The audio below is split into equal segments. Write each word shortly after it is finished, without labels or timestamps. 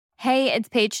Hey, it's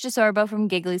Paige DeSorbo from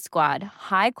Giggly Squad.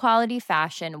 High quality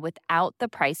fashion without the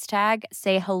price tag.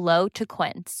 Say hello to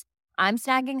Quince. I'm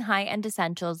snagging high-end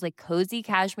essentials like cozy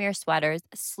cashmere sweaters,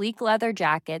 sleek leather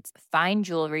jackets, fine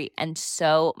jewelry, and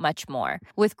so much more.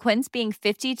 With Quince being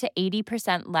 50 to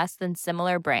 80% less than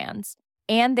similar brands.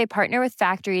 And they partner with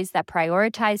factories that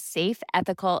prioritize safe,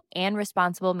 ethical, and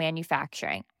responsible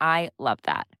manufacturing. I love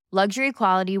that. Luxury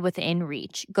quality within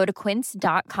reach. Go to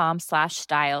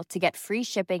quince.com/style to get free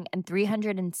shipping and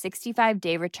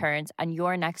 365-day returns on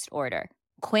your next order.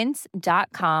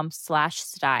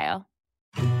 Quince.com/style.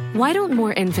 Why don't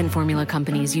more infant formula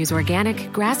companies use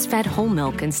organic, grass-fed whole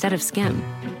milk instead of skim?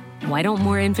 Why don't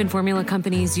more infant formula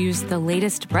companies use the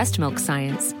latest breast milk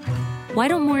science? Why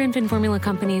don't more infant formula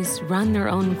companies run their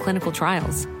own clinical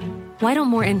trials? Why don't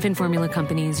more infant formula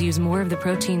companies use more of the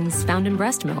proteins found in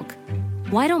breast milk?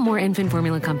 Why don't more infant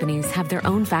formula companies have their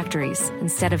own factories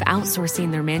instead of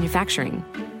outsourcing their manufacturing?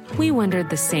 We wondered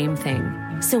the same thing.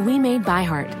 So we made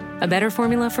ByHeart, a better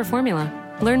formula for formula.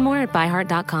 Learn more at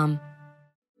byheart.com.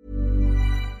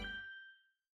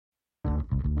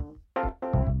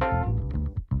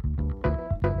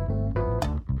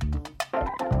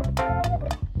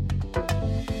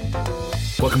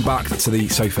 Welcome back to the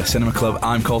Sofa Cinema Club.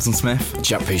 I'm Colton Smith.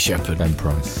 Jack P. Shepherd. Ben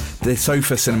Price. The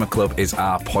Sofa Cinema Club is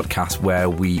our podcast where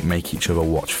we make each other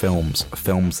watch films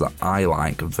that I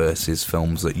like versus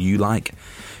films that you like.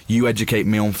 You educate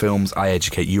me on films, I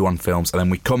educate you on films, and then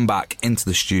we come back into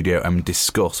the studio and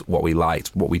discuss what we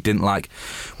liked, what we didn't like.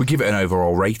 We give it an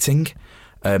overall rating.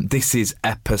 This is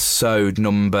episode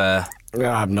number...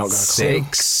 I've not got a clue.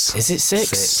 6. Is it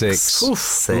 6? 6. Oof.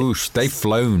 6. Oosh, they've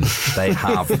flown. They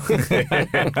have.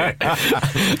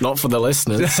 Not for the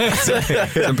listeners.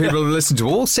 Some people have listened to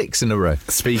all 6 in a row.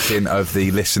 Speaking of the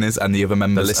listeners and the other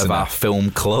members of our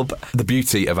film club, the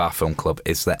beauty of our film club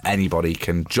is that anybody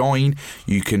can join.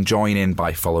 You can join in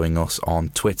by following us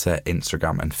on Twitter,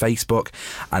 Instagram and Facebook,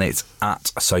 and it's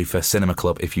at Sofa Cinema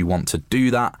Club if you want to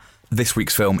do that. This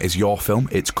week's film is your film.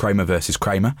 It's Kramer versus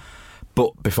Kramer.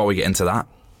 But before we get into that,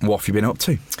 what have you been up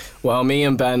to? Well, me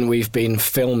and Ben, we've been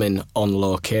filming on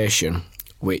location,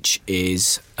 which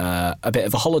is a bit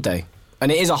of a holiday.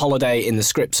 And it is a holiday in the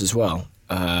scripts as well.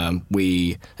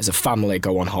 We, as a family,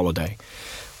 go on holiday.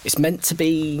 It's meant to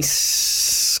be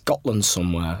Scotland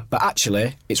somewhere, but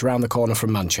actually, it's round the corner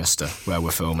from Manchester where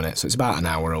we're filming it, so it's about an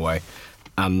hour away.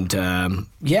 And,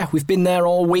 we've been there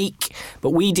all week, but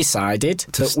we decided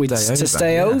to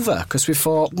stay over because we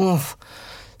thought,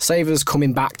 save us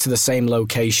coming back to the same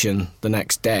location the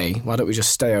next day. Why don't we just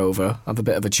stay over, have a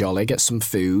bit of a jolly, get some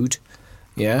food,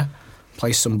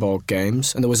 play some board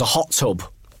games. And there was a hot tub,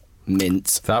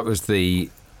 mint. That's the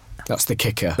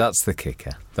kicker. That's the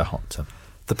kicker, the hot tub.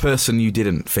 The person you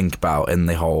didn't think about in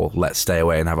the whole let's stay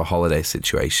away and have a holiday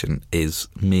situation is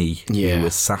me, who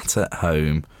was sat at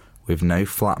home with no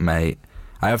flatmate.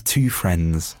 I have 2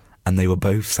 friends. And they were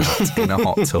both sat in a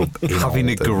hot tub having Oldham.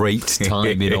 A great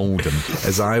time in Oldham.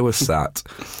 As I was sat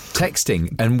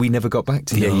texting, and we never got back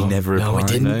to you. Yeah, you never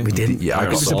replied. No, we didn't. Yeah, I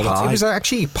got it was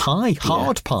actually pie,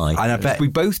 hard pie. And I bet we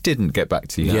both didn't get back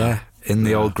to you. Yeah, in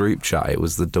the old group chat, it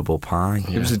was the double pie.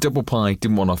 It was a double pie.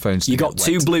 Didn't want our phones to You get got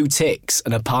 2 wet. blue ticks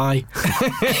and a pie.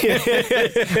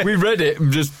 We read it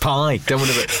and just pie.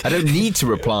 I don't need to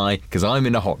reply because I'm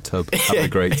in a hot tub having a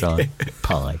great time.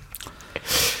 Pie.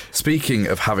 Speaking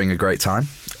of having a great time,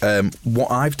 what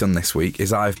I've done this week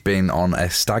is I've been on a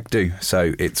stag do.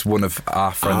 So it's one of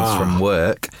our friends from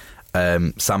work,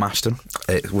 Sam Ashton.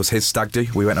 It was his stag do.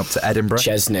 We went up to Edinburgh.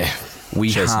 Chesney.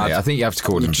 I think you have to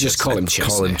call him. Just call him Chesney.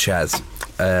 Call him Ches.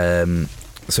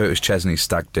 So it was Chesney's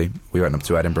stag do. We went up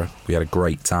to Edinburgh. We had a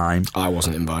great time. I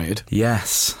wasn't invited.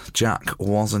 Yes, Jack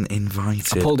wasn't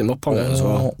invited. I pulled him up on it as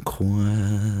well.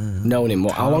 Awkward. Known him.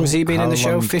 How long has he been in the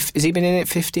show? Has he been in it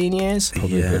 15 years?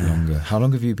 Probably a bit longer. How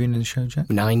long have you been in the show, Jack?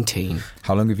 19.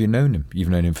 How long have you known him? You've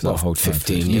known him for that whole time.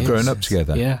 15 years. You've grown up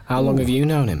together. Yeah. How long have you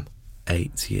known him?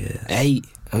 8 years. 8.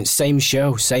 And same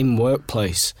show, same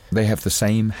workplace. They have the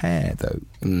same hair, though.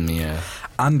 Yeah.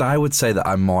 And I would say that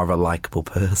I'm more of a likeable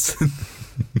person.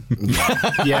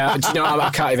 Yeah, do you know,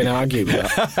 I can't even argue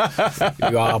with that.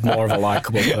 You are more of a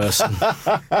likeable person.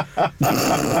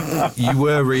 You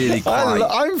were really quite...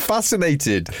 I'm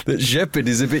fascinated that Shepherd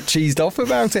is a bit cheesed off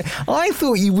about it. I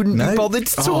thought you wouldn't be bothered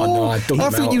at all. No, I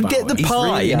thought you'd get the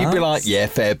pie really and you'd be has. like, yeah,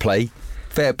 fair play.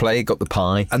 Fair play, got the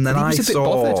pie. And then he I was a bit saw...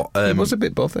 bothered. He was a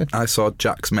bit bothered. I saw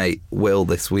Jack's mate, Will,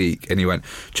 this week, and he went,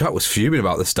 Jack was fuming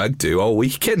about the stag do all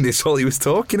weekend. It's all he was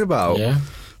talking about. Yeah.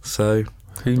 So...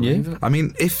 Who knew? I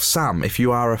mean, if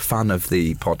you are a fan of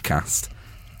the podcast,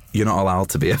 you're not allowed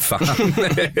to be a fan.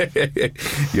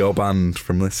 You're banned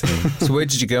from listening. So where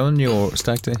did you go on your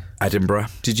stag do? Edinburgh.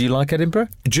 Did you like Edinburgh?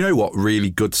 Do you know what? Really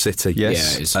good city.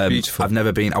 Yes, Yeah, it's it's beautiful. I've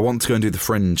never been. I want to go and do the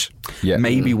Fringe. Yeah.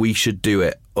 Maybe we should do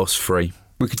it, us three.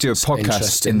 We could do a podcast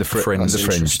interesting. in the Fringe. The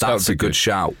Fringe. That would That's be a good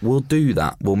shout. We'll do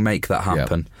that. We'll make that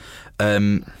happen.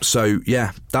 So,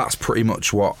 yeah, that's pretty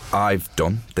much what I've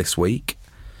done this week.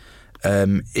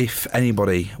 If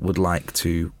anybody would like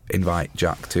to invite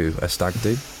Jack to a stag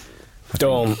do,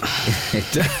 Don't.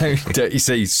 Don't you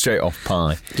see, straight off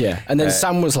pie. Yeah. And then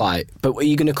Sam was like, but were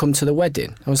you going to come to the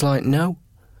wedding? I was like, no.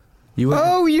 you weren't,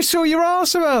 Oh, you saw your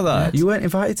arse about that? you weren't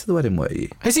invited to the wedding, were you?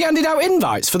 Has he handed out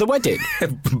invites for the wedding?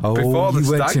 Oh, Before the you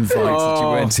weren't stag do. invited. You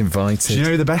weren't Do invited. you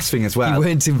know the best thing as well? You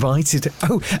weren't invited.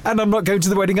 Oh, and I'm not going to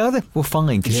the wedding either. Well,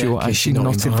 fine, because Yeah, you're 'cause actually you're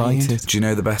not not invited. invited. Do you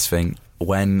know the best thing?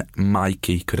 When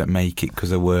Mikey couldn't make it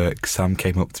because of work, Sam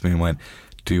came up to me and went,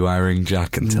 do I ring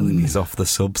Jack and tell him he's off the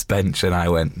subs bench? And I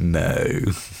went, no.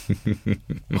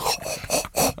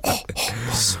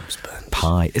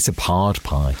 Pie. It's a hard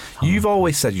pie. You've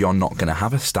always said you're not going to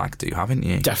have a stag do, haven't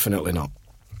you? Definitely not.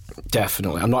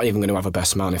 Definitely. I'm not even going to have a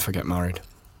best man if I get married.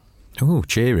 Oh,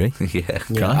 cheery. Yeah.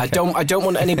 Yeah, I don't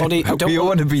want anybody. I don't You want,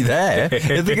 want to be there. Is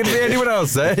there going to be anyone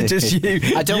else there? Just you.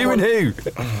 I don't you want- and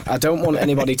who? I don't want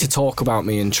anybody to talk about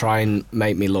me and try and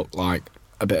make me look like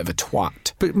a bit of a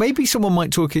twat. But maybe someone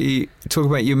might talk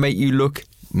about you, make you look.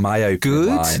 My opening Good.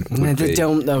 line would No, they be,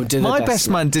 don't know. Do My the best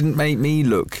man didn't make me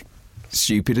look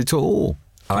stupid at all.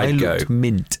 I I'd go. looked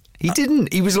mint. He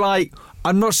didn't. He was like,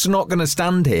 I'm not going to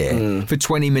stand here for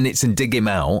 20 minutes and dig him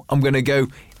out. I'm going to go,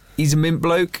 he's a mint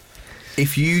bloke.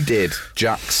 If you did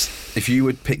if you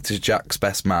would pick as Jack's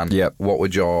best man, Yep. what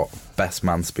would your best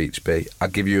man speech be? I'll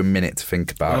give you a minute to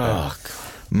think about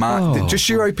Oh, it. Just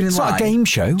your opening It's line. not a game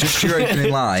show. Just your opening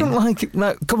It's line. not like it.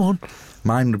 No, come on.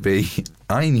 Mine would be,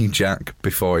 I knew Jack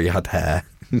before he had hair.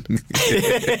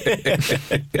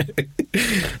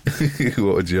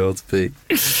 What would yours be?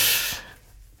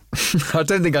 I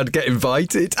don't think I'd get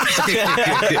invited.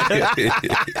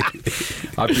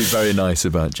 I'd be very nice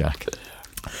about Jack.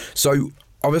 So,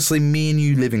 obviously, me and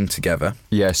you living together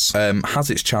Yes. has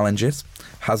its challenges,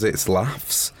 has its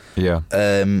laughs. Yeah.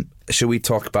 Shall we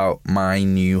talk about my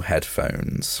new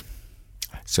headphones?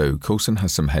 So Coulson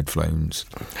has some headphones.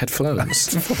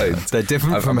 headphones. They're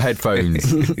different from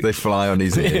headphones. They fly on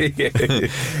his ear.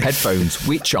 Headphones,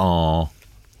 which are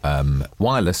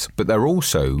wireless, but they're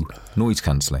also noise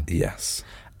cancelling. Yes.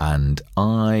 And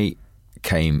I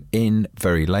came in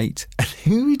very late, and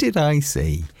who did I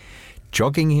see?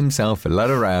 Jogging himself a lot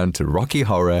around to Rocky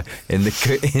Horror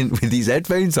with his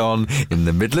headphones on in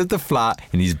the middle of the flat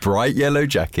in his bright yellow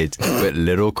jacket, but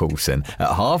little Coulson at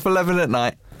 11:30 at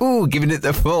night. Ooh, giving it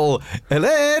the full,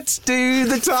 let's do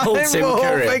the Full time Tim warp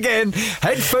Curry. again.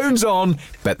 Headphones on.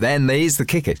 But then there's the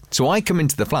kicker. So I come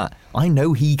into the flat. I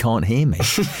know he can't hear me.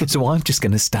 So I'm just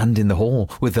going to stand in the hall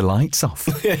with the lights off.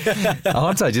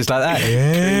 Aren't I? Just like that.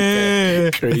 Yeah.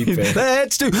 Creepy.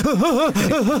 Let's do.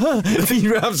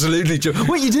 You're absolutely.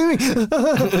 What are you doing?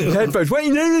 Headphones. What are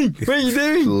you doing? What are you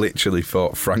doing? Literally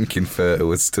thought Frankenfurter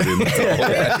was stood in the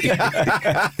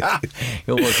doorway.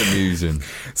 It was amusing.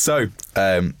 So,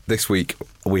 this week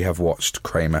we have watched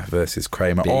Kramer versus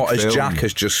Kramer. Big Or as film. Jack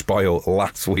has just spoiled,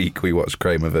 last week we watched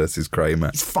Kramer versus Kramer.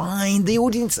 It's fine. The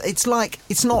audience, it's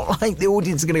not like the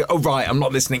audience are going to go, oh, right, I'm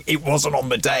not listening. It wasn't on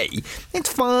the day.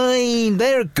 It's fine.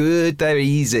 They're good. They're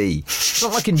easy. It's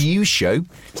not like a news show.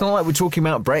 It's not like we're talking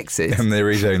about Brexit. And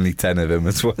there is only 10 of them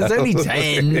as well. There's only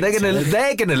 10.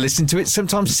 They're gonna listen to it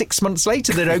sometimes 6 months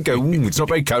later. They don't go, ooh, it's not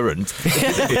very current.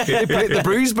 They put it in the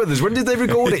Bruise Brothers. When did they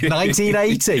record it?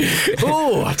 1980.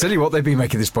 Oh, I tell you what, they've been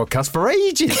making this podcast for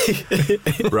ages.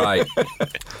 Right.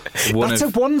 That's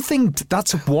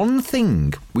one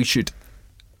thing we should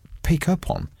pick up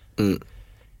on.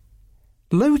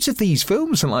 Loads of these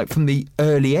films are like from the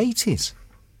early 80s.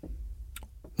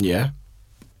 Yeah.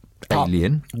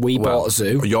 Alien. We bought a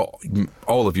zoo.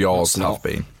 All of yours That's have not-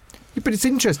 been. Yeah, but it's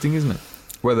interesting, isn't it?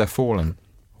 Where they're falling.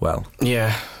 Well,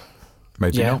 Yeah.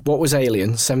 Maybe Yeah. not. What was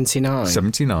Alien? 79.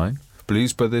 79.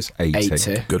 Blues Brothers, 80.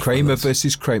 80. Kramer Goodfellas.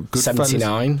 versus Kramer.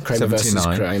 79. Kramer versus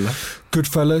 79. Kramer.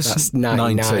 Goodfellas, That's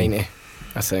 90. 90,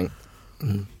 I think.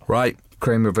 right.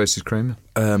 Kramer versus Kramer.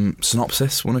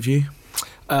 Synopsis, one of you?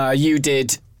 You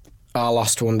did our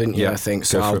last one, didn't you? Yeah, I think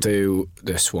so. go for I'll it. do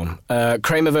this one.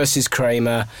 Kramer versus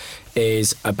Kramer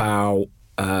is about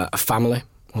a family,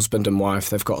 husband and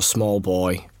wife. They've got a small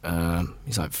boy.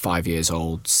 He's like 5 years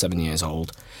old, 7 years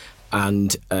old,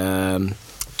 and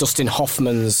Dustin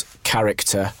Hoffman's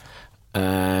character.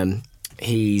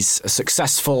 He's a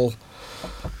successful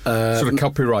Sort of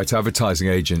copyright advertising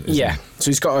agent. Isn't Yeah.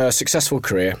 So he's got a successful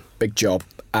career, big job,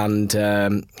 and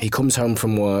he comes home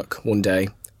from work one day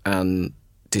and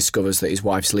discovers that his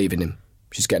wife's leaving him.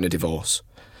 She's getting a divorce.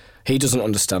 He doesn't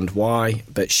understand why,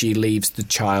 but she leaves the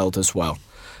child as well.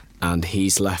 And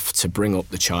he's left to bring up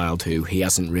the child who he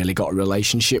hasn't really got a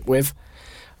relationship with.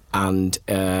 And,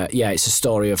 it's a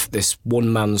story of this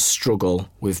one man's struggle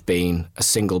with being a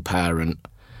single parent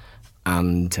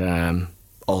and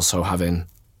also having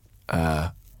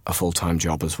a full-time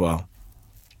job as well.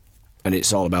 And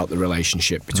it's all about the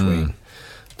relationship between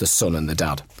the son and the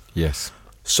dad. Yes.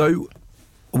 So,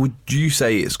 would you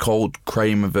say it's called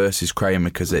Kramer versus Kramer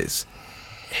because it's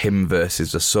him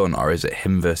versus the son, or is it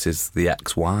him versus the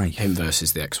ex-wife? Him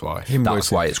versus the ex-wife.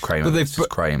 That's why it's Kramer versus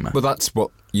Kramer. But that's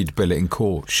what you'd bill it in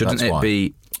court. Shouldn't that's it why.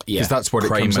 be Because that's what it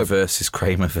comes Kramer up. versus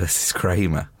Kramer versus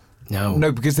Kramer?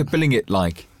 No, because they're billing it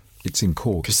like it's in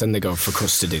court. because then they go for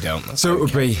custody, don't they? So it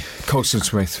would be Colson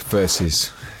Smith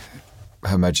versus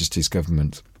Her Majesty's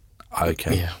government.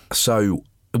 Okay. Yeah. So,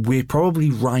 we're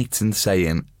probably right in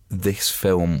saying this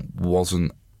film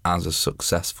wasn't as a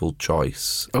successful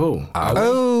choice. Oh, Are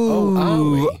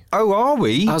we? Are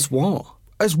we? as what?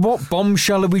 As what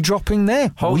bombshell are we dropping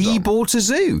there? Hold we on. bought a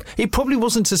zoo. It probably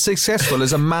wasn't as successful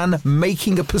as a man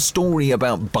making up a story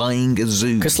about buying a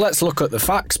zoo. Because let's look at the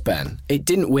facts, Ben. It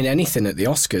didn't win anything at the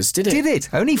Oscars, did it? Did it?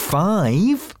 Only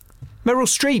 5? Meryl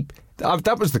Streep.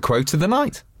 That was the quote of the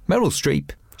night. Meryl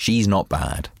Streep. She's not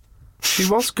bad. She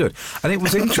was good. And it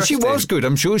was interesting. She was good.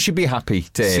 I'm sure she'd be happy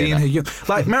to hear Seeing that. her young.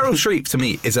 Like, Meryl Streep to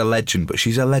me is a legend, but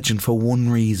she's a legend for one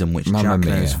reason, which Mamma Jack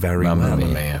Mia. knows very Mamma well.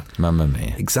 Mia. Mamma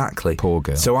Mia. Exactly. Poor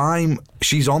girl. So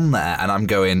she's on there, and I'm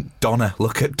going, Donna,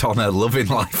 look at Donna, loving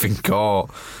life in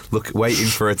court. Look, waiting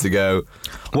for her to go,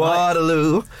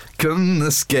 Waterloo, couldn't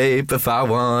escape if I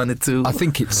wanted to. I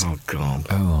think it's... Oh, God.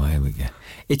 Oh, here we go.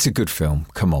 It's a good film.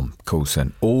 Come on,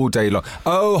 Coulson. All day long.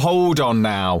 Oh, hold on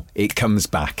now. It comes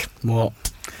back. What?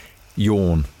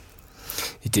 Yawn.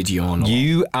 He did yawn a lot.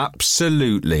 You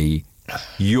absolutely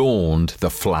yawned the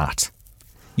flat.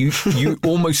 You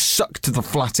almost sucked the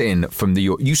flat in from the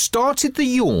yawn. You started the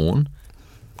yawn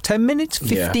 10 minutes,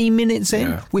 15 minutes in.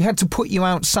 Yeah. We had to put you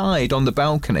outside on the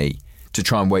balcony to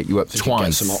try and wake you up So you could get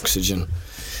twice. some oxygen.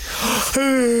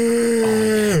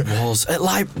 It was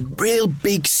like real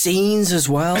big scenes as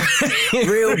well.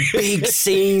 Real big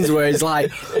scenes where he's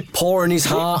like pouring his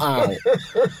heart out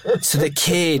to the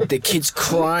kid. The kid's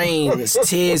crying. There's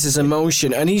tears, there's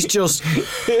emotion, and he's just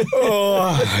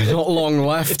not long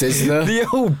left, is there? The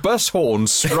old bus horn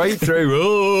straight through.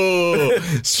 Oh,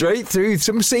 straight through.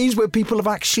 Some scenes where people have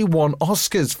actually won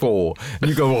Oscars for. And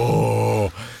you go,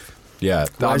 oh. Yeah,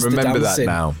 I Where's the remember that dancing?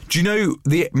 now. Do you know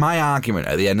my argument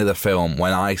at the end of the film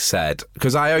when I said,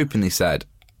 because I openly said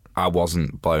I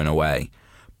wasn't blown away,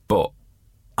 but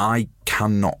I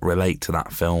cannot relate to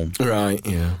that film. Right,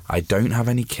 yeah. I don't have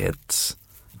any kids.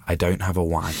 I don't have a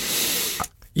wife.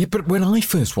 Yeah, but when I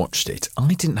first watched it,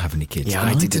 I didn't have any kids. Yeah, and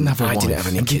I didn't have a I wife. didn't have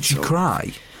any And kids. did you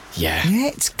cry? Yeah. Yeah,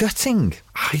 it's gutting.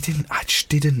 I didn't. I just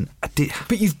didn't. I did.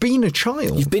 But you've been a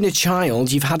child. You've been a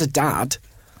child, you've had a dad.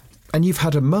 And you've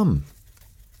had a mum.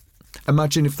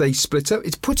 Imagine if they split up.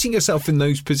 It's putting yourself in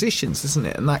those positions, isn't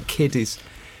it? And that kid is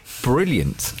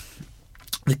brilliant.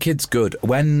 The kid's good.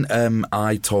 When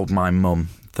I told my mum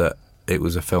that it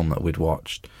was a film that we'd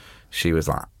watched, she was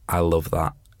like, I love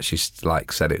that. She's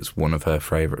like said it's one of her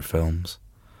favourite films.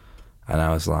 And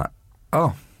I was like,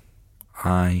 oh,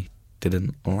 I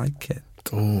didn't like it.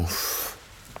 Oof.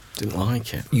 Didn't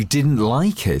like it. You didn't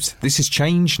like it. This has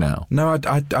changed now. No,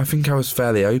 I think I was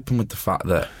fairly open with the fact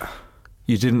that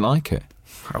You didn't like it.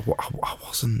 I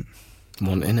wasn't.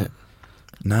 Wanting it.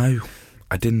 No,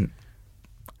 I didn't.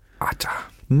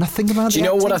 Nothing about Do you the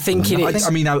know what I acting? think it is? I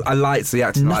mean, I liked the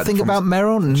acting. Nothing about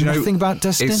Meryl. Do you know, Nothing about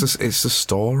Dustin. It's the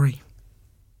story.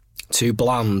 Too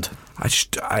bland.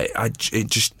 It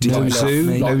just didn't. No zoo,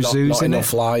 me. no zoos not in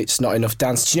enough it. lights, not enough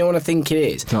dance. Do you know what I think it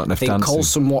is? Not enough I think dancing.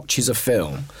 Coulson watches a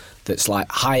film that's like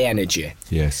high energy,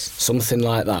 Yes. something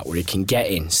like that, where he can get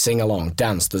in, sing along,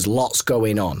 dance. There's lots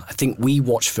going on. I think we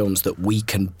watch films that we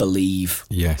can believe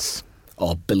Yes.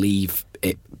 or believe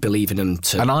in them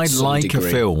to. And I some like degree.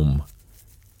 a film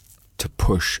to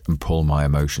push and pull my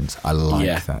emotions. I like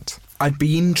Yeah. that. I'd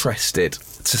be interested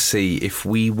to see if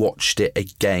we watched it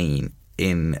again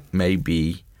in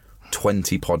maybe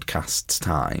 20 podcasts'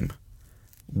 time,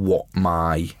 what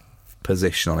my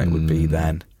position on it would be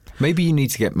then. Maybe you need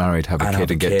to get married, have a And kid,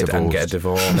 have and get divorced. and get a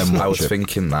divorce. And then I watch was it.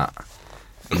 thinking that,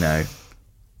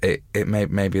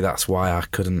 maybe that's why I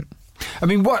couldn't. I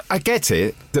mean, what I get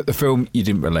it that the film you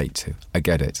didn't relate to. I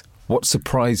get it. What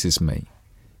surprises me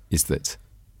is that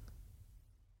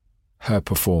her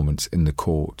performance in the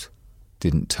court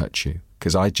didn't touch you?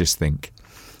 Because I just think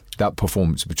that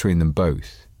performance between them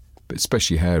both, but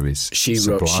especially her, is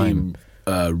sublime.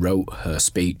 She wrote her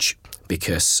speech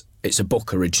because it's a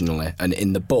book originally, and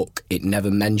in the book it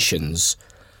never mentions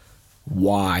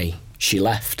why she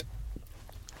left.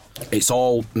 It's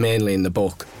all mainly in the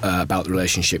book about the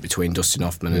relationship between Dustin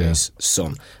Hoffman and his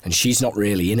son, and she's not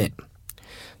really in it.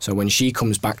 So when she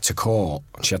comes back to court,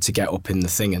 she had to get up in the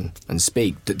thing and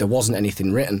speak. There wasn't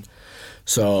anything written.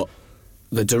 So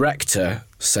the director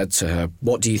said to her,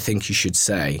 "What do you think you should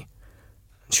say?"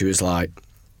 She was like,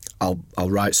 I'll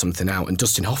write something out. And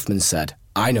Dustin Hoffman said,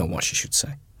 "I know what she should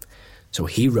say." So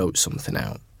he wrote something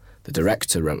out. The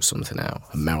director wrote something out.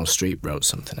 And Meryl Streep wrote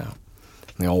something out.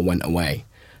 And they all went away.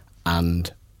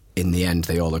 And in the end,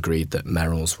 they all agreed that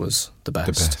Meryl's was the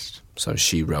best. So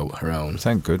she wrote her own.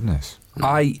 Thank goodness.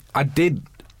 I did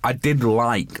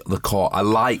like the court. I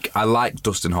like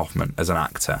Dustin Hoffman as an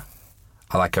actor.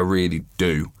 I really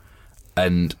do.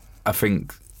 And I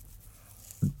think,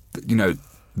 you know,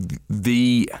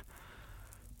 the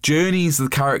journeys the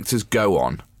characters go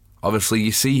on, obviously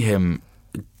you see him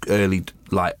early,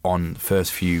 like on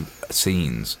first few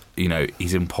scenes, you know,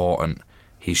 he's important,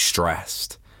 he's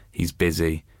stressed, he's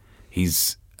busy,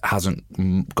 he's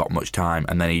hasn't got much time,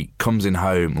 and then he comes in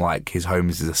home, like his home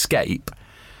is his escape,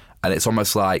 and it's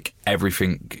almost like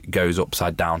everything goes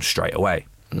upside down straight away.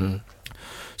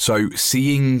 So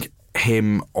seeing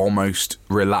him almost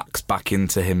relax back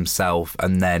into himself,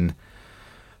 and then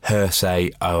her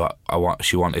say,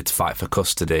 she wanted to fight for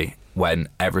custody, when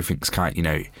everything's kind, you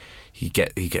know, he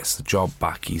gets the job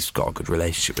back, he's got a good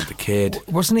relationship with the kid.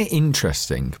 Wasn't it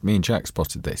interesting? Me and Jack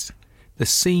spotted this. The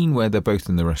scene where they're both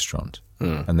in the restaurant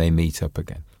and they meet up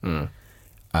again.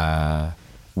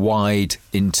 Wide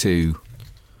into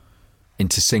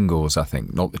singles, I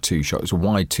think, not the two shot. It was a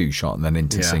wide two shot and then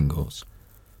into singles.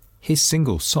 His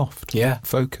single's soft. Yeah.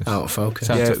 Focus. Out of focus.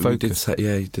 Out of focus.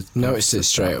 He did. Noticed it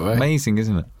straight away. Amazing,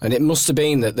 isn't it? And it must have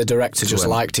been that the director just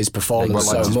liked his performance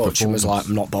so much and was like,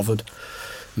 "I'm not bothered."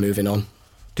 Moving on.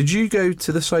 Did you go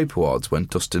to the Soap Awards when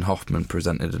Dustin Hoffman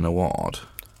presented an award?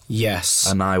 Yes.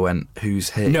 And I went,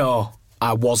 "Who's he?" No,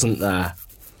 I wasn't there.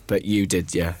 But you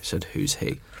did, yeah. Said, "Who's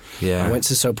he?" Yeah. I went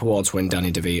to Soap Awards when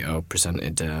Danny DeVito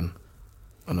presented an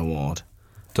award.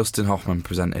 Dustin Hoffman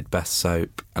presented Best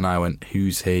Soap, and I went,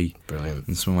 "Who's he?" Brilliant.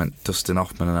 And someone went, "Dustin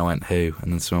Hoffman," and I went, "Who?"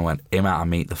 And then someone went, "Him out of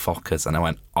Meet the Fockers," and I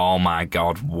went, "Oh my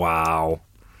God, wow."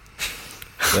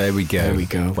 There we go. There we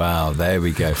go. Wow, there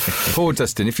we go. Poor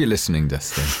Dustin, if you're listening,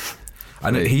 Dustin.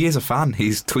 And he is a fan.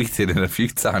 He's tweeted in a few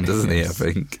times, hasn't he, I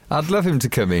think? I'd love him to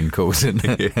come in, Coulson,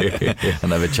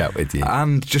 and have a chat with you.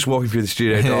 And just walking through the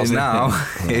studio doors now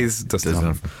is Dustin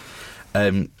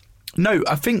Hoffman. No,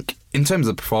 I think in terms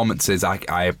of the performances,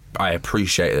 I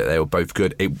appreciate that they were both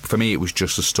good. For me, it was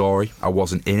just a story. I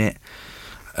wasn't in it.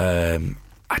 I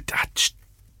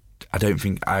don't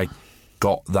think I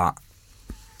got that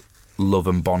love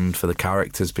and bond for the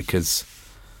characters because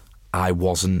I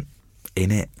wasn't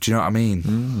in it. Do you know what I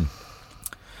mean?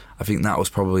 I think that was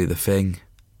probably the thing.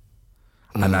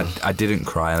 And I didn't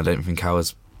cry, and I don't think I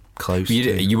was close to.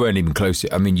 You weren't even close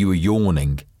to. I mean, you were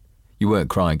yawning. You weren't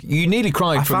crying. You nearly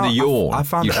cried from the yawn. I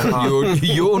found it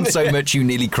you yawned so much you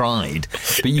nearly cried.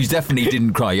 But you definitely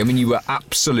didn't cry. I mean, you were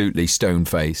absolutely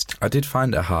stone-faced. I did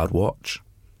find it a hard watch.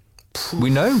 We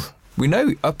know.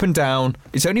 Up and down.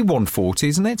 It's only 1:40,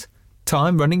 isn't it?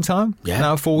 Running time? Yeah.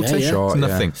 Now 40? Yeah. Short, Yeah.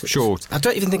 nothing. Short. I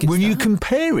don't even think it's When you that.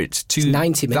 compare it to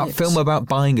 90 that minutes. film about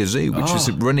buying a zoo, which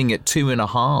was running at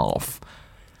 2.5,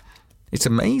 it's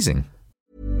amazing.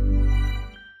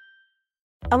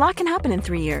 A lot can happen in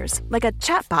 3 years, like a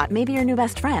chatbot may be your new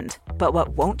best friend. But what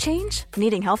won't change?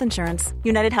 Needing health insurance.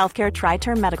 United Healthcare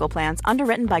Tri-Term Medical Plans,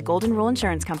 underwritten by Golden Rule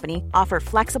Insurance Company, offer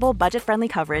flexible, budget-friendly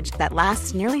coverage that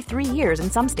lasts nearly 3 years in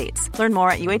some states. Learn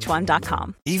more at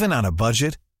uh1.com. Even on a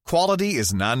budget, quality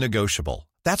is non-negotiable.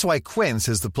 That's why Quince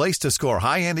is the place to score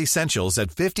high-end essentials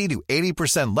at 50 to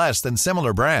 80% less than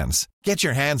similar brands. Get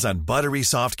your hands on buttery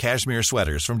soft cashmere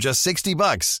sweaters from just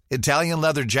 $60, Italian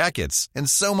leather jackets, and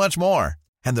so much more.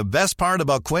 And the best part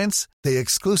about Quince, they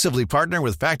exclusively partner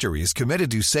with factories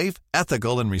committed to safe,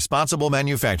 ethical, and responsible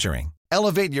manufacturing.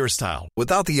 Elevate your style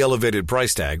without the elevated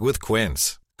price tag with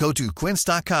Quince. Go to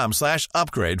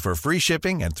quince.com/upgrade for free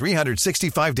shipping and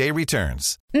 365-day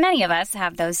returns. Many of us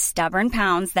have those stubborn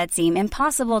pounds that seem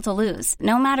impossible to lose,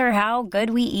 no matter how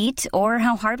good we eat or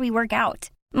how hard we work out.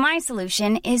 My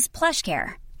solution is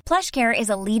PlushCare. PlushCare is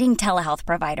a leading telehealth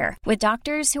provider with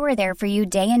doctors who are there for you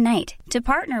day and night to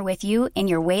partner with you in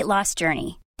your weight loss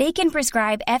journey. They can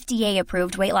prescribe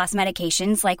FDA-approved weight loss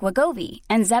medications like Wegovy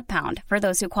and Zepbound for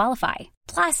those who qualify.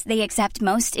 Plus, they accept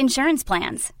most insurance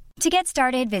plans. To get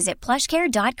started, visit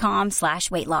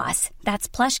plushcare.com/weightloss. That's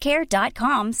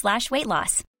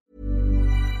plushcare.com/weightloss.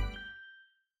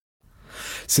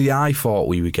 See, I thought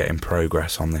we were getting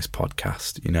progress on this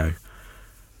podcast, you know.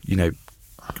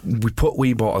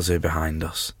 We bought a zoo behind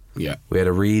us. Yeah. We had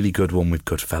a really good one with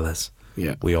Goodfellas.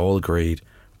 Yeah. We all agreed.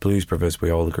 Blues Brothers,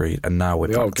 we all agreed. And now we're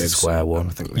back to square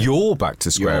one. You're back to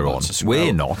square one.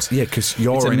 We're not. Yeah, because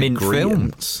you're a mint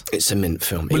film. It's a mint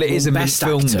film. Well, it is a mint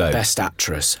film, though. Best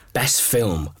actress, best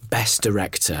film, best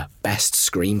director, best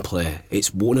screenplay.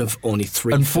 It's one of only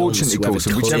 3 Unfortunately, films.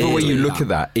 Coulson, whichever way you look at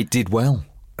that, it did well.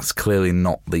 That's clearly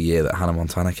not the year that Hannah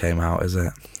Montana came out, is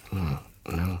it?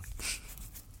 No.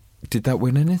 Did that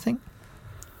win anything?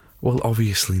 Well,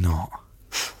 obviously not.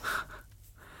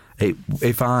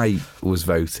 If I was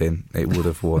voting, it would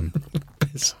have won.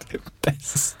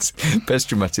 Best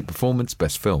dramatic performance,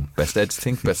 best film, best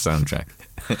editing, best soundtrack,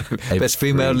 best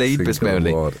female lead, best male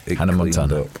lead. Hannah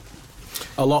Montana.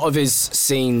 A lot of his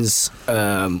scenes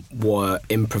were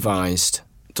improvised.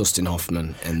 Dustin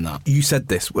Hoffman in that. You said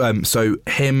this. So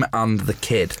him and the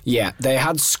kid. Yeah, they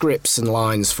had scripts and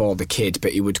lines for the kid,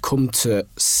 but he would come to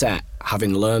set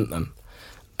having learnt them,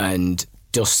 and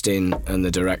Dustin and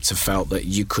the director felt that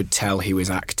you could tell he was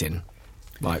acting,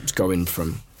 like going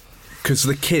from. Because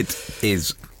the kid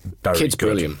is very Kid's good.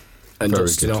 brilliant, and Very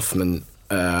Dustin good. Hoffman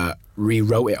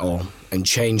rewrote it all and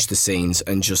changed the scenes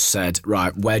and just said,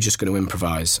 right, we're just going to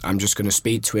improvise. I'm just going to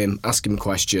speak to him, ask him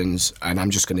questions, and I'm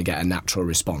just going to get a natural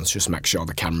response. Just make sure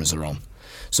the cameras are on.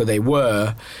 So they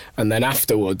were, and then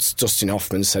afterwards, Dustin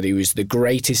Hoffman said he was the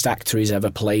greatest actor he's ever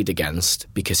played against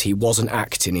because he wasn't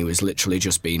acting, he was literally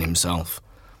just being himself.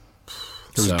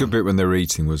 There was a good bit when they were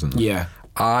eating, wasn't there? Yeah.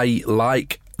 I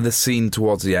like the scene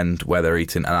towards the end where they're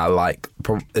eating, and I like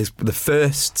the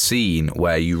first scene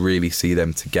where you really see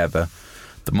them together.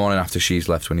 The morning after she's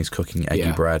left when he's cooking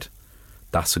eggy bread.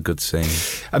 That's a good scene.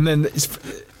 And then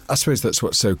I suppose that's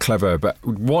what's so clever. But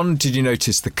one, did you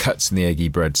notice the cuts in the eggy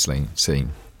bread scene?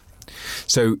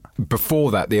 So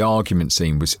before that, the argument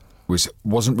scene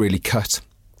wasn't really cut.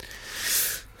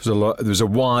 There was a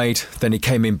wide, then he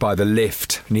came in by the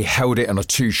lift and he held it on a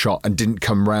 2-shot and didn't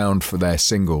come round for their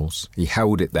singles. He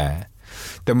held it there.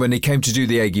 Then when he came to do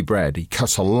the eggy bread, he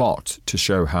cut a lot to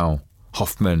show how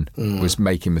Hoffman was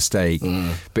making mistakes.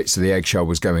 Bits of the eggshell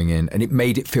was going in, and it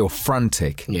made it feel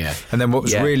frantic. Yeah. And then what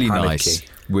was really panicky. nice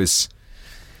was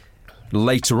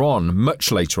later on, much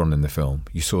later on in the film,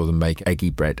 you saw them make eggy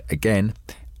bread again,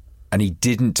 and he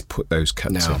didn't put those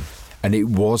cuts in. And it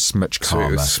was much calmer. So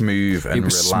it was smooth and it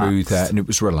was relaxed. smoother and it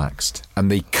was relaxed.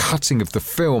 And the cutting of the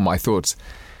film, I thought,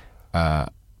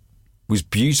 was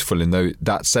beautiful in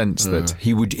that sense that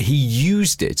he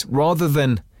used it rather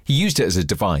than. He used it as a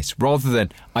device rather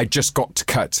than I just got to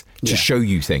cut to show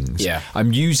you things. Yeah.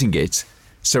 I'm using it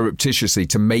surreptitiously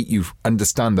to make you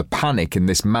understand the panic in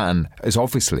this man has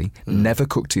obviously never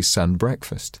cooked his son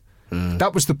breakfast.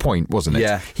 That was the point, wasn't it?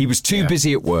 Yeah. He was too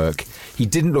busy at work. He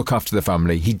didn't look after the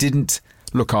family. He didn't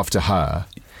look after her.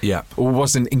 Yeah. Or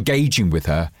wasn't engaging with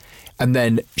her. And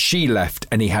then she left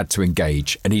and he had to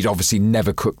engage. And he'd obviously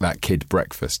never cooked that kid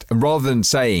breakfast. And rather than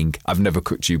saying, I've never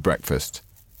cooked you breakfast,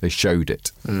 they showed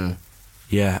it.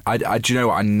 Yeah, I do you know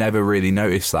what? I never really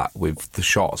noticed that with the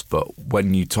shots, but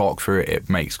when you talk through it, it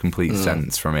makes complete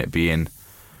sense from it being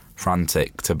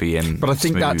frantic to being But I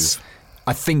think smooth.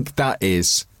 that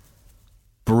is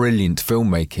brilliant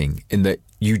filmmaking in that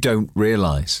you don't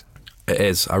realise. It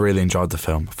is. I really enjoyed the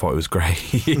film. I thought it was great.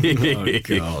 Oh,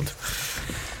 God.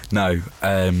 No.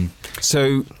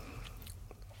 So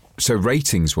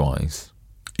ratings-wise,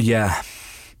 Yeah.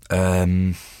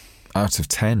 out of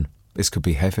 10, this could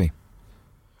be heavy.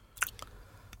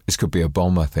 This could be a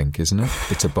bomb, I think, isn't it?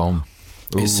 It's a bomb.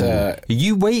 It's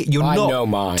You're I not. know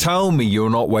mine. Tell me you're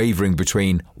not wavering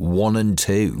between 1 and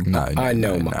 2. No. I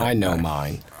know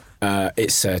mine.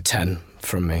 It's a 10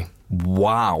 from me.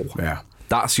 Wow. Yeah.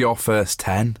 That's your first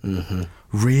 10? Mm-hmm.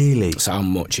 Really? That's how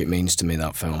much it means to me,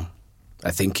 that film.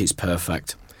 I think it's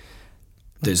perfect.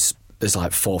 There's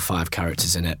like 4 or 5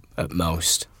 characters in it at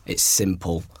most. It's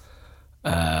simple.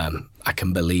 I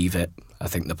can believe it. I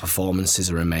think the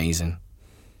performances are amazing.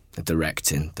 The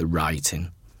directing, the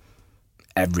writing,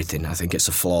 everything. I think it's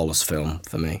a flawless film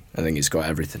for me. I think it's got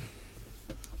everything.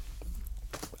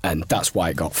 And that's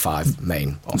why it got 5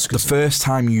 main Oscars. The first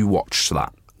time you watched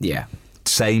that? Yeah.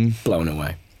 Same? Blown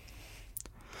away.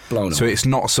 So it's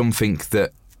not something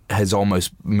that has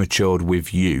almost matured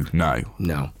with you? No.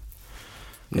 No.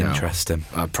 Interesting.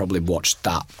 I probably watched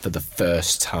that for the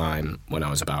first time when I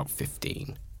was about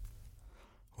 15.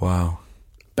 Wow.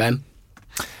 Ben?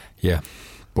 Yeah,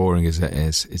 boring as it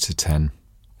is, it's a 10.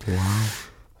 Wow.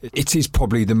 It is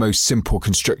probably the most simple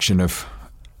construction of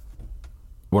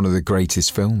one of the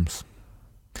greatest films.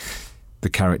 The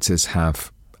characters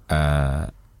have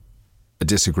a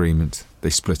disagreement, they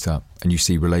split up, and you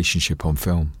see relationship on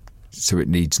film. So it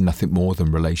needs nothing more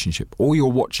than relationship. All you're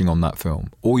watching on that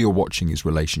film, all you're watching is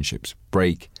relationships.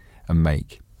 Break and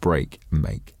make, break and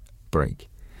make, break.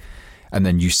 And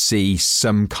then you see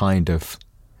some kind of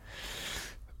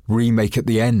remake at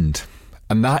the end.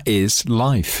 And that is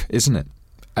life, isn't it?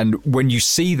 And when you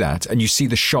see that, and you see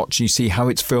the shots, you see how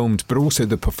it's filmed, but also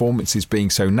the performances being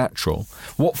so natural.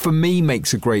 What for me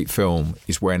makes a great film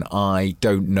is when I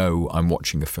don't know I'm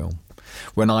watching a film.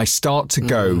 When I start to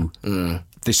go,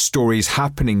 this story is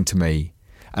happening to me,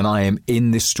 and I am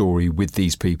in this story with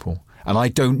these people, and I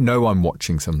don't know I'm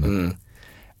watching something.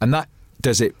 And that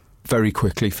does it very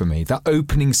quickly for me. That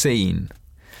opening scene,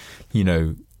 you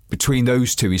know, between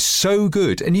those two is so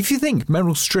good. And if you think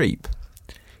Meryl Streep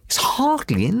is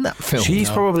hardly in that film. She's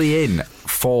probably in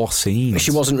 4 scenes.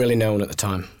 She wasn't really known at the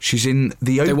time. She's in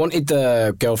the... They wanted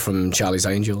the girl from Charlie's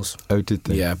Angels. Oh, did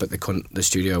they? Yeah, but they couldn't. The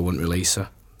studio wouldn't release her.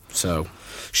 So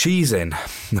she's in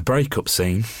the breakup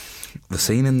scene, the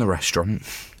scene in the restaurant,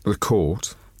 The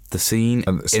court. the scene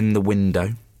in the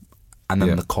window, and then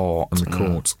Yeah, the court. and the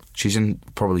court. She's in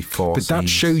probably 4 But scenes. that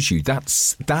shows you,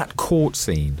 that court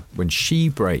scene, when she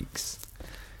breaks,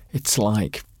 it's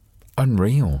like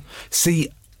unreal. See,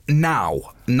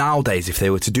 nowadays, if they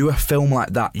were to do a film like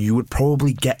that, you would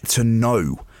probably get to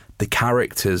know the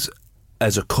characters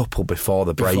as a couple before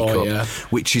the breakup, yeah.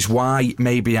 which is why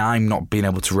maybe I'm not being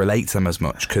able to relate to them as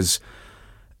much, because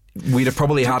we'd have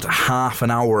probably had half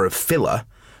an hour of filler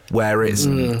where it's...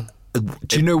 Do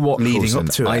you know what, leading Coulson?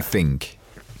 up to it? I think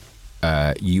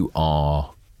you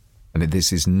are, and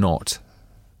this is not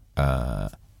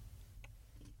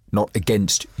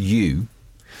against you.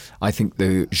 I think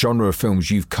the genre of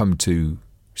films you've come to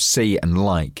see and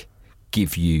like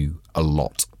give you a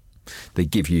lot. They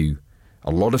give you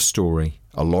a lot of story,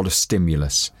 a lot of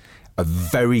stimulus, a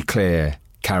very clear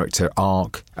character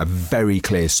arc, a very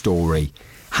clear story.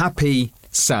 Happy,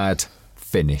 sad,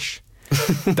 finish.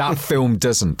 That film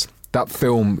doesn't. That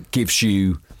film gives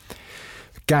you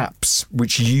gaps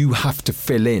which you have to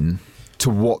fill in to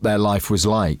what their life was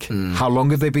like. How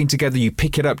long have they been together? You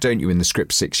pick it up, don't you, in the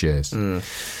script, 6 years.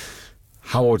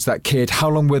 How old's that kid? How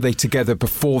long were they together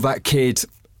before that kid?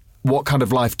 What kind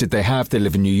of life did they have? They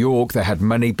live in New York, they had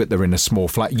money, but they're in a small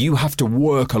flat. You have to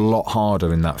work a lot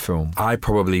harder in that film. I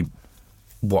probably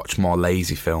watch more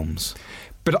lazy films.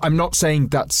 But I'm not saying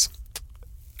that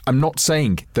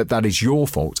is your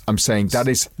fault. I'm saying that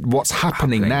is what's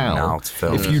happening now to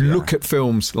films, if you look at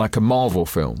films like a Marvel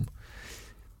film,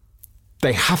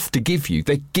 they have to give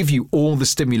you all the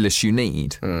stimulus you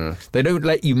need. They don't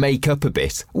let you make up a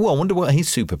bit. Oh, I wonder what his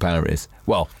superpower is.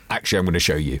 Well, actually, I'm going to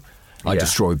show you. I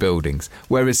destroy buildings.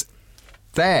 Whereas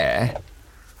there,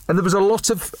 and there was a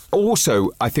lot of... Also,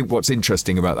 I think what's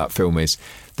interesting about that film is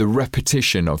the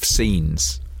repetition of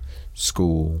scenes.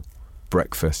 School,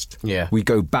 breakfast. Yeah. We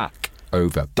go back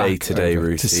over. Day-to-day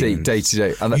routines. To see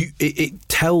day-to-day. And It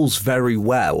tells very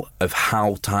well of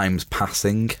how time's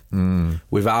passing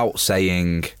without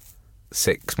saying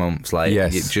 6 months later.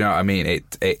 Yes. Do you know what I mean?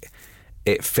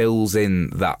 It fills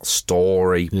in that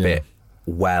story bit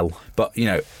well. But, you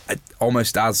know,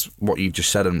 almost as what you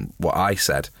just said and what I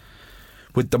said,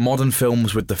 with the modern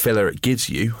films, with the filler it gives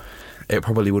you, it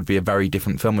probably would be a very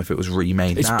different film if it was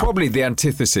remade It's now. probably the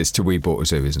antithesis to We Bought a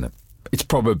Zoo, isn't it? It's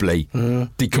probably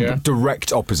the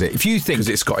direct opposite. If you think... Because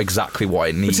it's got exactly what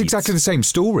it needs. It's exactly the same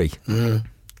story,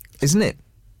 isn't it?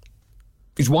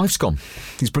 His wife's gone.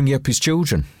 He's bringing up his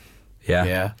children.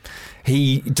 Yeah.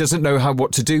 He doesn't know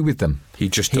what to do with them. He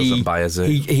just doesn't buy a zoo.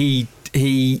 He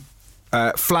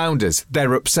flounders.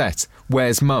 They're upset.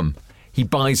 Where's mum? He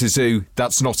buys a zoo.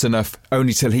 That's not enough.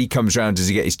 Only till he comes round does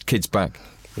he get his kids back.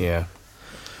 yeah.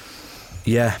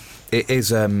 Yeah, it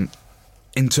is. In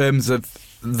terms of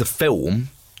the film,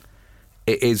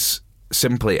 it is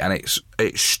simply, and it's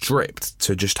stripped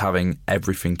to just having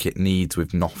everything it needs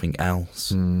with nothing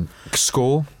else.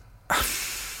 Score?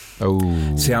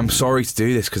 Oh. See, I'm sorry to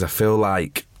do this because I feel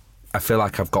like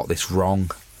I've got this wrong,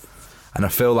 and I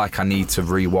feel like I need to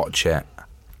rewatch it.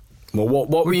 Well,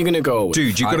 what were you going to go with?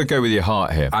 Dude, you've got to go with your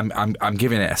heart here. I'm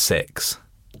giving it a 6.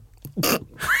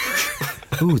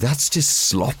 Ooh, that's just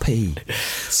sloppy.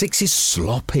 6 is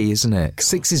sloppy, isn't it?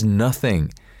 6 is nothing.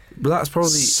 But that's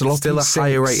probably Sloppy still a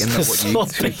higher 6. rating than what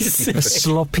you... Sloppy A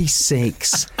sloppy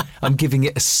 6. I'm giving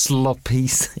it a sloppy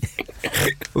 6.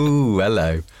 Ooh,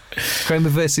 hello. Kramer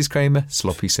versus Kramer,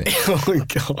 sloppy 6. Oh my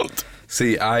God.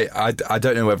 See, I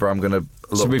don't know whether I'm going to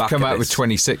look So we've back come at out with this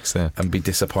 26 there. and be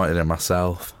disappointed in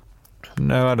myself.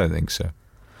 No, I don't think so.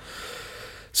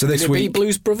 So this Did it week, beat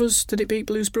Blues Brothers? Did it beat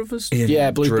Blues Brothers? Ian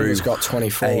Yeah, Blues drew Brothers got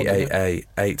 24. 8, didn't 8, it? 8.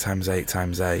 8 times 8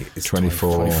 times 8 is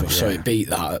 24. 24. So Yeah. it beat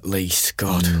that at least.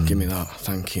 God, give me that.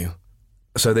 Thank you.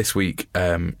 So this week,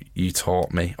 you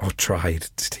taught me, or tried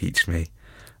to teach me,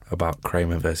 about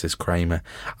Kramer versus Kramer.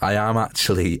 I am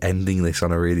actually ending this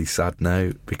on a really sad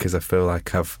note because I feel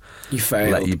like I've You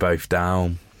failed. let you both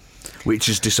down, which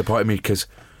has disappointed me because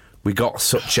we got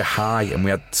such a high and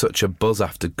we had such a buzz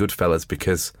after Goodfellas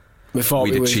because We thought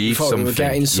we'd we were, achieved we thought we were something.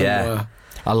 getting somewhere. Yeah.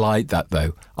 I like that,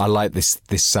 though. I like this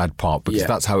sad part because Yeah.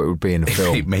 that's how it would be in a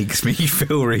film. It makes me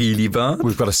feel really bad.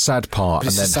 We've got a sad part,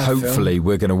 But and it's then a sad hopefully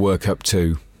we're going to work up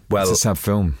to. Well, it's a sad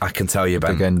film. I can tell you,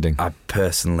 Ben, Big ending. I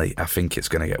think it's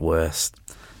going to get worse.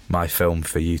 My film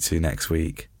for you two next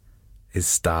week is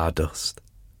Stardust.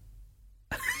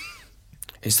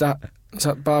 Is that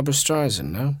Barbara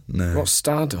Streisand? No. No. What's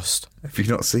Stardust? Have you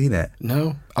not seen it?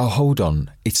 No. Oh, hold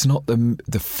on. It's not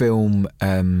the film.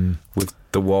 With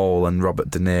The Wall and Robert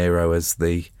De Niro as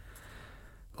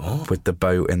with the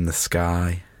boat in the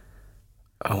sky.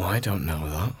 Oh, I don't know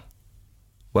that.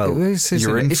 Well, This isn't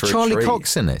you're it? in Is for a Charlie treat.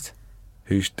 Cox in it?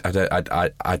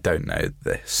 I don't know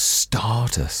this.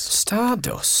 Stardust.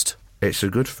 Stardust? It's a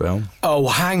good film. Oh,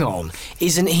 hang on.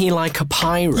 Isn't he like a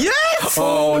pirate? Yes!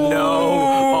 Oh,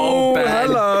 no. Oh, Ben.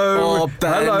 Hello. Oh,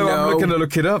 Ben, Hello, no. I'm going to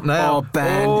look it up now. Oh,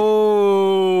 Ben.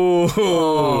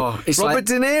 Oh, It's Robert like,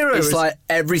 De Niro. It's like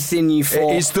everything you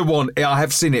thought. It is the one. I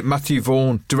have seen it. Matthew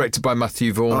Vaughn, directed by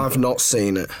Matthew Vaughn. I've not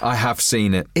seen it. I have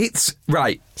seen it. It's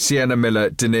right. Sienna Miller,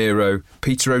 De Niro,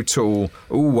 Peter O'Toole.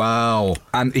 Oh, wow.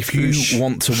 And if you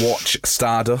want to watch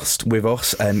Stardust with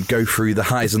us and go through the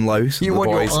highs and lows You the want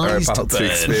your boys are eyes about to to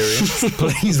burn. experience.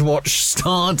 Please watch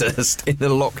Stardust in the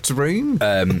locked room.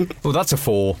 Well, that's a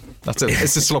 4.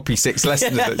 It's a sloppy 6. Less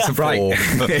than it's a 4. Right.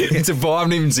 It's a 4. I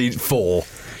haven't even seen 4.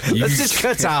 Let's just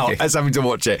cut out us having to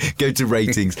watch it. Go to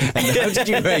ratings. And how did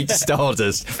you rate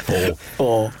Stardust?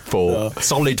 4. 4.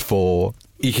 Solid 4.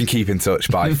 You can keep in touch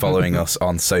by following us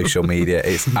on social media.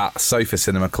 It's at Sofa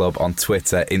Cinema Club on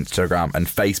Twitter, Instagram and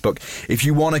Facebook. If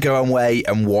you want to go away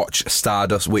and watch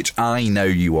Stardust, which I know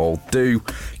you all do,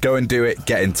 go and do it.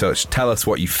 Get in touch. Tell us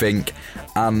what you think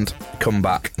and come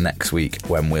back next week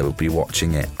when we'll be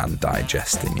watching it and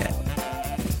digesting it.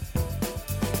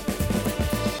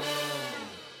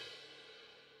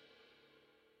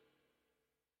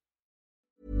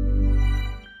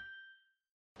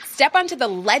 Step onto the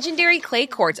legendary clay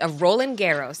courts of Roland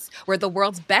Garros, where the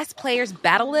world's best players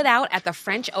battle it out at the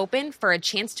French Open for a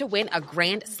chance to win a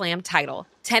Grand Slam title.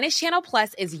 Tennis Channel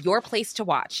Plus is your place to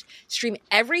watch. Stream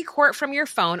every court from your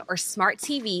phone or smart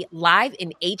TV live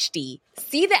in HD.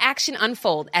 See the action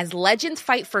unfold as legends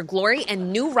fight for glory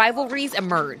and new rivalries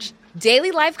emerge.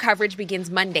 Daily live coverage begins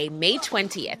Monday, May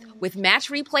 20th, with match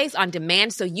replays on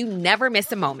demand so you never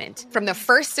miss a moment. From the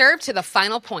first serve to the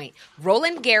final point,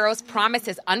 Roland Garros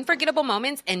promises unforgettable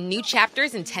moments and new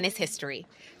chapters in tennis history.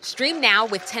 Stream now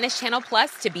with Tennis Channel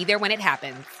Plus to be there when it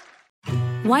happens.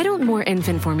 Why don't more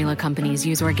infant formula companies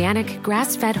use organic,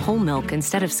 grass-fed whole milk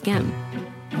instead of skim?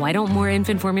 Why don't more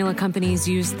infant formula companies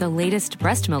use the latest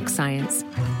breast milk science?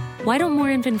 Why don't more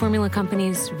infant formula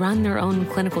companies run their own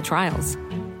clinical trials?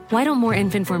 Why don't more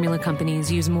infant formula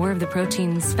companies use more of the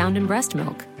proteins found in breast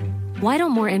milk? Why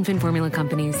don't more infant formula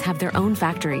companies have their own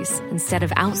factories instead of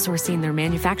outsourcing their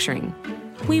manufacturing?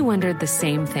 We wondered the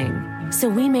same thing. So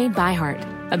we made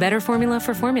ByHeart, a better formula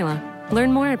for formula.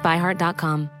 Learn more at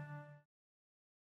byheart.com.